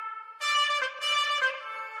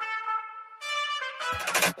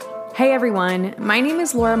Hey everyone, my name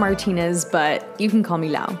is Laura Martinez, but you can call me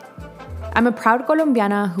Lau. I'm a proud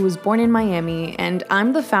Colombiana who was born in Miami, and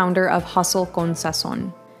I'm the founder of Hustle con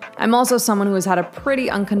Sazon. I'm also someone who has had a pretty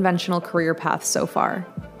unconventional career path so far.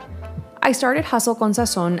 I started Hustle con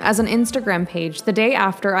Sazon as an Instagram page the day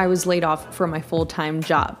after I was laid off from my full-time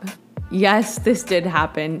job. Yes, this did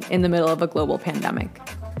happen in the middle of a global pandemic.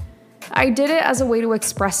 I did it as a way to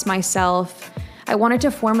express myself. I wanted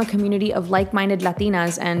to form a community of like-minded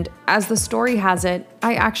Latinas, and as the story has it,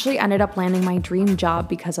 I actually ended up landing my dream job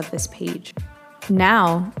because of this page.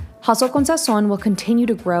 Now, Hustle con Sazon will continue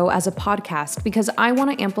to grow as a podcast because I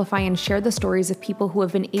want to amplify and share the stories of people who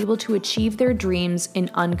have been able to achieve their dreams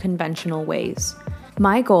in unconventional ways.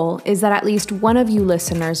 My goal is that at least one of you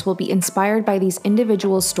listeners will be inspired by these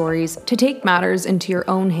individual stories to take matters into your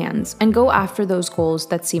own hands and go after those goals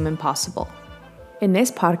that seem impossible. In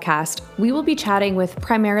this podcast, we will be chatting with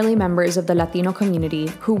primarily members of the Latino community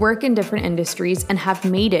who work in different industries and have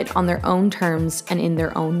made it on their own terms and in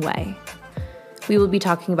their own way. We will be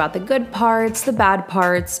talking about the good parts, the bad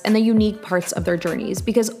parts, and the unique parts of their journeys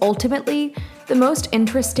because ultimately, the most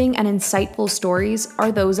interesting and insightful stories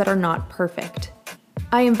are those that are not perfect.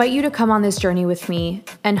 I invite you to come on this journey with me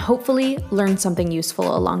and hopefully learn something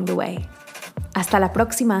useful along the way. Hasta la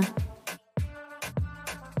próxima!